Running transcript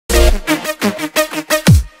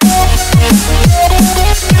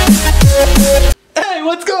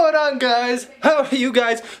on, guys? How are you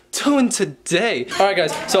guys doing today? Alright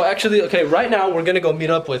guys, so actually, okay, right now we're gonna go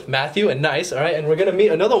meet up with Matthew and Nice, alright? And we're gonna meet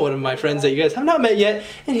another one of my friends that you guys have not met yet,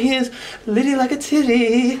 and he is litty like a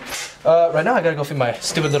titty. Right now I gotta go feed my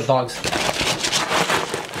stupid little dogs.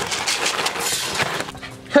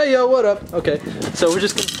 Hey yo, what up? Okay, so we're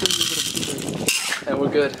just gonna feed these little pieces, and we're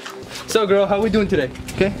good. So girl, how we doing today?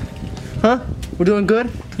 Okay? Huh? We're doing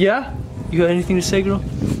good? Yeah? You got anything to say, girl?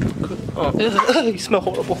 Oh, you smell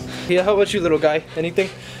horrible. Yeah, how about you, little guy? Anything?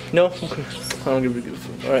 No? Okay. I don't give a good.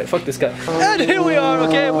 Alright, fuck this guy. And here we are,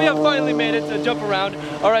 okay? We have finally made it to jump around.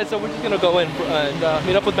 Alright, so we're just gonna go in and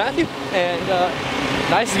meet up with Matthew. And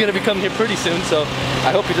Nice is gonna be coming here pretty soon, so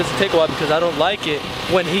I hope he doesn't take a while because I don't like it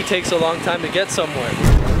when he takes a long time to get somewhere.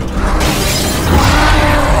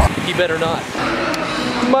 He better not.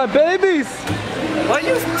 My babies! Why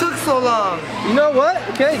you took so long? You know what?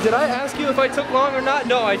 Okay, did I ask you if I took long or not?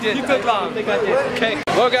 No, I didn't. You took long. I think I did. Okay.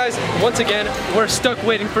 Well, guys, once again, we're stuck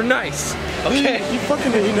waiting for Nice. Okay. He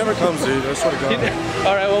never comes, dude. I swear to God.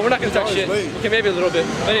 All right. Well, we're not gonna talk shit. Late. Okay, maybe a little bit.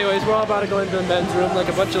 But anyways, we're all about to go into the men's room like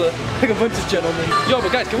a bunch of gentlemen. Yo,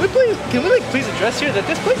 but guys, can we please address here that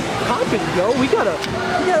this place is popping, yo? We got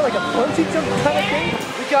like a bungee jump kind of thing.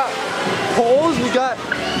 We got poles. We got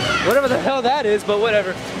whatever the hell that is, but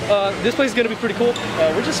whatever. This place is gonna be pretty cool.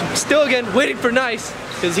 We're just still again waiting for Nice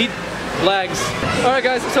because he lags. All right,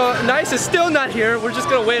 guys. So Nice is still not here. We're just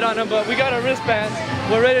gonna wait on him, but we got our wristbands.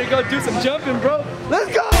 We're ready to go do some jumping, bro.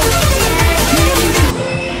 Let's go!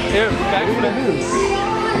 Here, back to the news.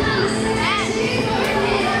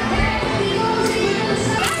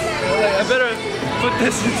 I better put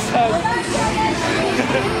this inside.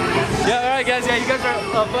 Yeah, alright guys, yeah, you guys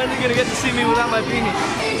are finally gonna get to see me without my beanie.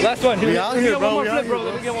 Last one. We out here, bro. Let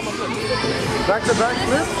me get one more flip. Back to back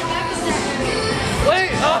flip?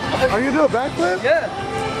 Wait! Are you gonna do a backflip? Yeah.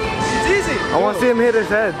 It's easy. I want to see him hit his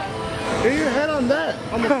head. Hit your head on that,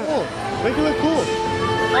 on the pole. Make it look cool.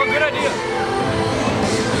 Oh, good idea.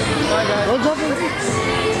 Bye guys. Don't jump in.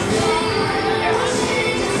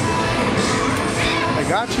 I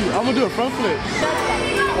got you. I'm gonna do a front flip.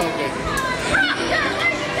 Okay.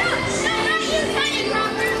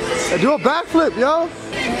 Do a backflip, yo.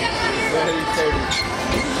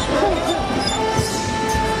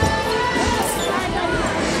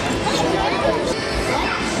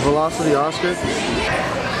 Velocity Oscar.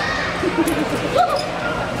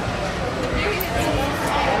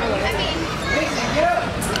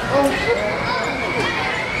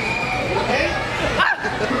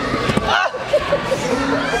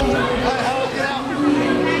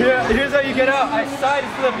 Here's how you get out. I side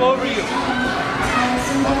flip over you.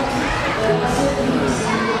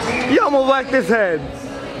 Yo, I'm gonna whack this head.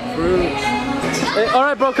 Hey, all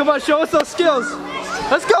right, bro. Come on, show us those skills.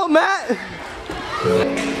 Let's go, Matt. Woo!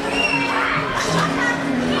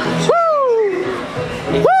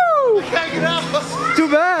 Woo! Can't get out. Too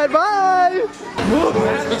bad. Bye.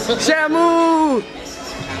 Shamu.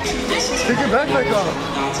 Take your backpack off.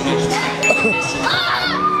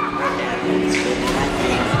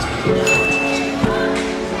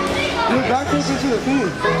 Do a backflip into the thing.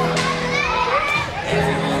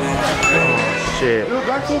 Oh, shit. Do a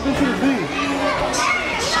backflip into the thing.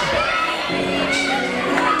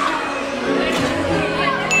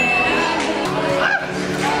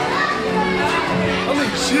 Holy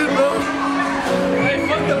shit, bro. Hey,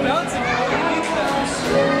 fuck the bouncing.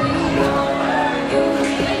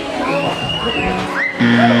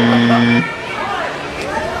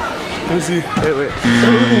 Let me see. Wait.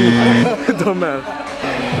 Don't matter.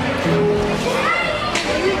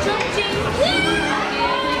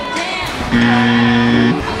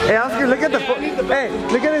 Hey Oscar, look at the hey,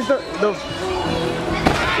 look at this the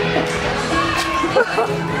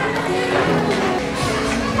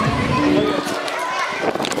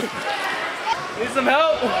Need some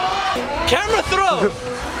help? Camera throw!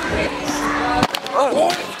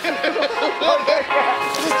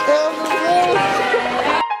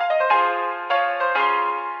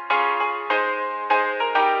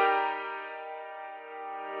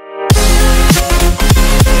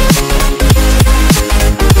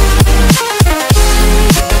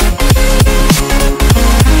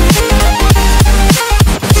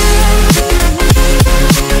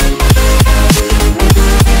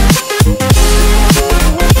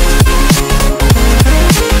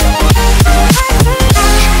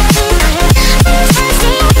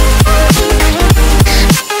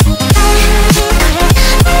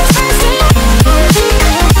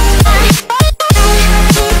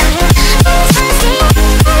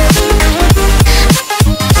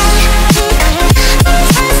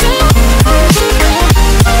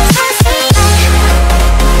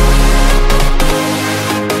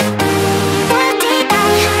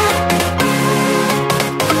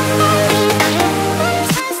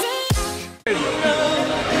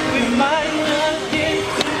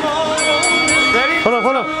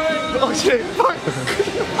 Oh shit, fuck!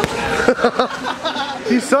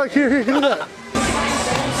 You suck here, look at that.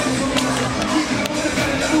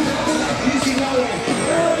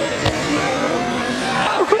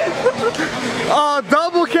 Oh,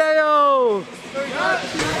 double KO!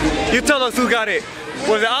 You tell us who got it.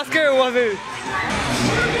 Was it Oscar or was it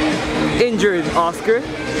injured Oscar? Dude,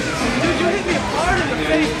 you hit me hard in the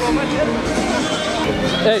face, bro. My head.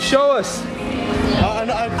 Hey, show us. I'm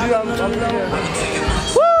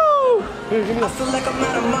Woo! Here, give me I feel like I'm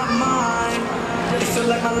out of my mind. I feel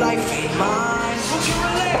like my life ain't mine. Would you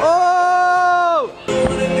relate? Oh!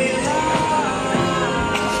 Wanna be alive?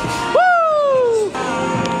 Woo!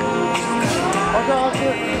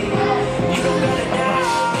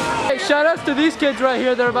 Hey, shout outs to these kids right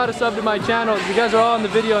here. They're about to sub to my channel. You guys are all on the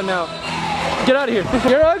video now. Get out of here.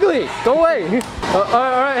 You're ugly. Go away.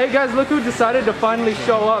 Alright, hey guys, look who decided to finally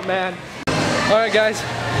show up, man. Alright guys,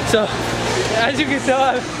 so as you can tell,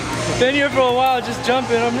 I've been here for a while just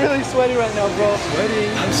jumping. I'm really sweaty right now, bro. Sweating?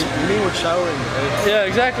 You mean we're showering, right? Yeah,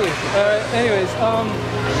 exactly. Anyways,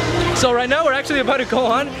 so right now we're actually about to go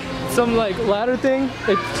on some like ladder thing.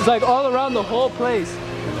 It's like all around the whole place.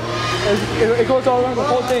 It goes all around the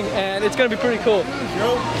whole thing, and it's gonna be pretty cool.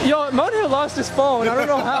 Yo, Monhe lost his phone. I don't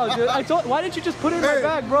know how, dude. Why didn't you just put it in my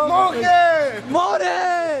bag, bro?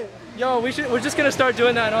 Monhe! Yo, we're just gonna start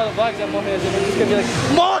doing that in all the vlogs that Monhe is, and we're just gonna be like,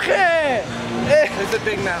 Monhe! It's a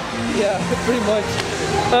big now. Yeah, pretty much.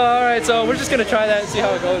 Alright, so we're just gonna try that and see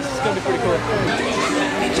how it goes. It's gonna be pretty cool.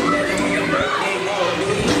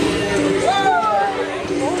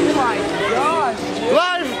 Oh my gosh!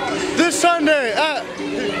 Live this Sunday at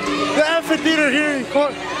the amphitheater here in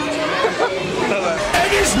Court. And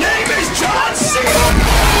his name is John Cena.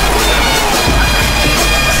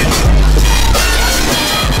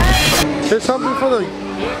 Hit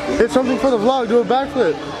something for the vlog. Do a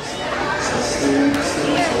backflip.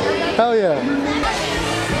 Hell yeah!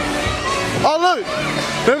 Oh look,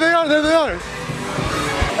 there they are. There they are.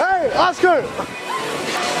 Hey, Oscar.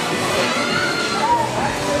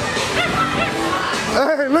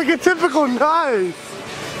 Hey, look at typical nice.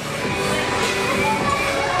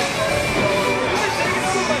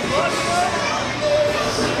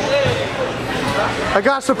 I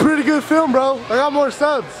got some pretty good film, bro. I got more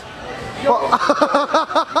subs. Hey,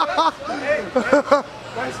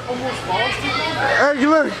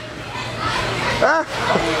 look.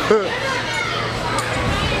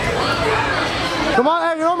 Come on,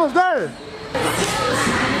 hey, you're almost there.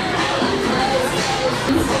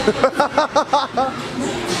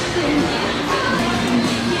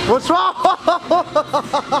 What's wrong?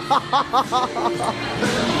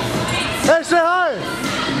 Hey, say hi.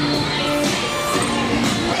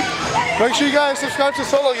 Make sure you guys subscribe to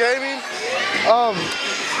Solo Gaming.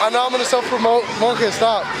 I know I'm gonna self-promote. Mo can't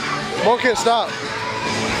stop. Mo can't stop.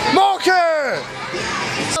 Mo can!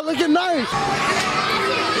 Looking nice.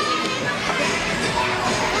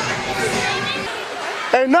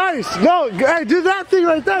 Hey, nice. No, hey, do that thing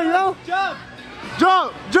right there, yo. Jump!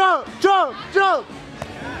 Jump, jump, jump, jump.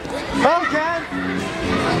 Huh?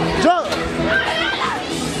 Jump.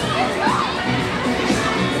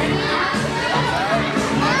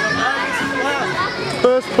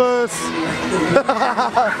 Puss, puss. I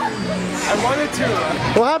wanted to.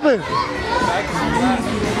 What happened?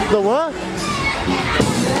 The what?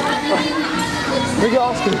 Look at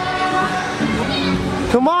Oscar.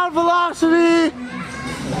 Come on, Velocity.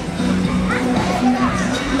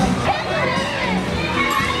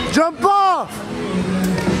 Jump off.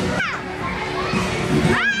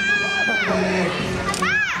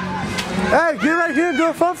 Hey, get right here and do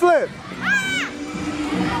a front flip.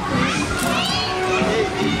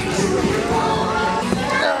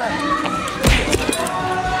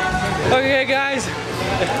 Okay guys,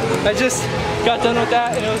 I just got done with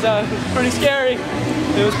that and it was pretty scary.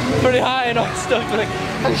 It was pretty high and all that stuff. Like,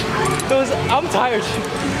 I'm tired.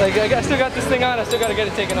 Like I still got this thing on. I still got to get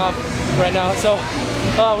it taken off right now. So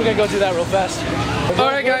we're gonna go do that real fast.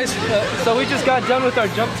 All right guys, so we just got done with our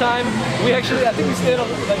jump time. We actually, I think we stayed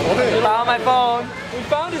Found my phone. We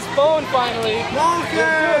found his phone finally.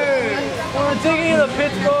 Okay. We were digging in the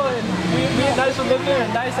pits, bro, and me and Nice will live there,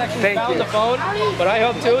 and Nice actually found the phone, but I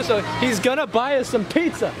helped too, so he's gonna buy us some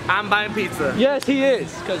pizza. I'm buying pizza. Yes, he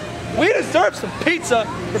is, because we deserve some pizza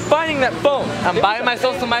for finding that phone. I'm buying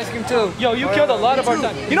myself some ice cream too. Yo, you killed a lot of our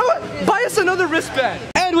time. You know what? Buy us another wristband.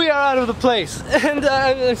 And we are out of the place. And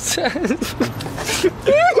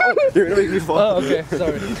You're gonna make me fall. oh, okay,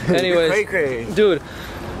 sorry. Anyways, Cray. dude,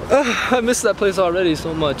 I miss that place already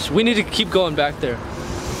so much. We need to keep going back there.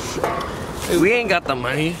 We ain't got the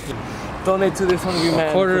money. Donate to this hungry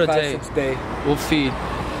man. Quarter for a day. 5-6 day. We'll feed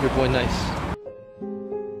your boy Nice.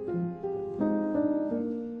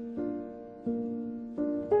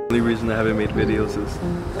 The only reason I haven't made videos is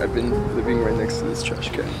I've been living right next to this trash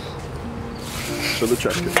can. Show the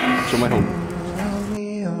trash can. Show my home.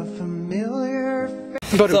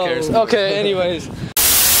 But who cares? Okay, anyways.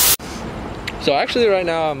 So actually right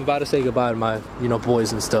now I'm about to say goodbye to my,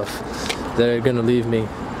 boys and stuff. They're gonna leave me.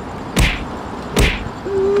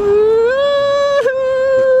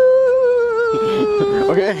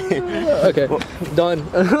 Okay, done.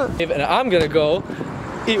 And I'm gonna go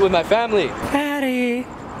eat with my family. Fatty.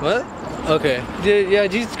 What? Okay. Yeah, you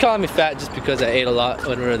just calling me fat just because I ate a lot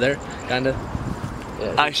when we were there, kinda.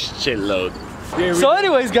 Yeah. I shitload. So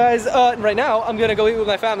anyways, guys, right now I'm gonna go eat with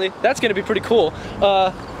my family. That's gonna be pretty cool.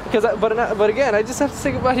 But again, I just have to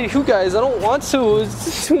say goodbye to you guys. I don't want to. It's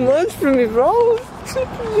just too much for me, bro.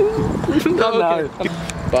 Okay.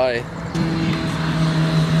 Bye.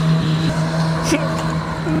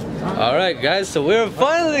 All right, guys. So we're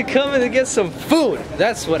finally coming to get some food.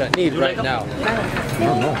 That's what I need right now.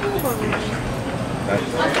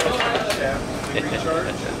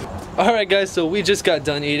 Alright guys, so we just got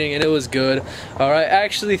done eating and it was good. Alright, I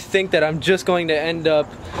actually think that I'm just going to end up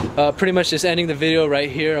pretty much just ending the video right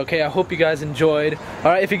here. Okay, I hope you guys enjoyed.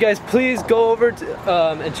 Alright, if you guys please go over to,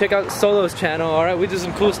 and check out Solo's channel. Alright, we do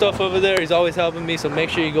some cool stuff over there. He's always helping me, so make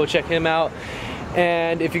sure you go check him out.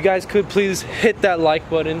 And if you guys could please hit that like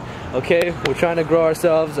button. Okay, we're trying to grow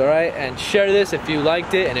ourselves. Alright, and share this if you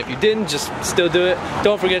liked it, and if you didn't, just still do it.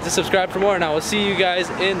 Don't forget to subscribe for more, and I will see you guys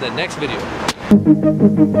in the next video.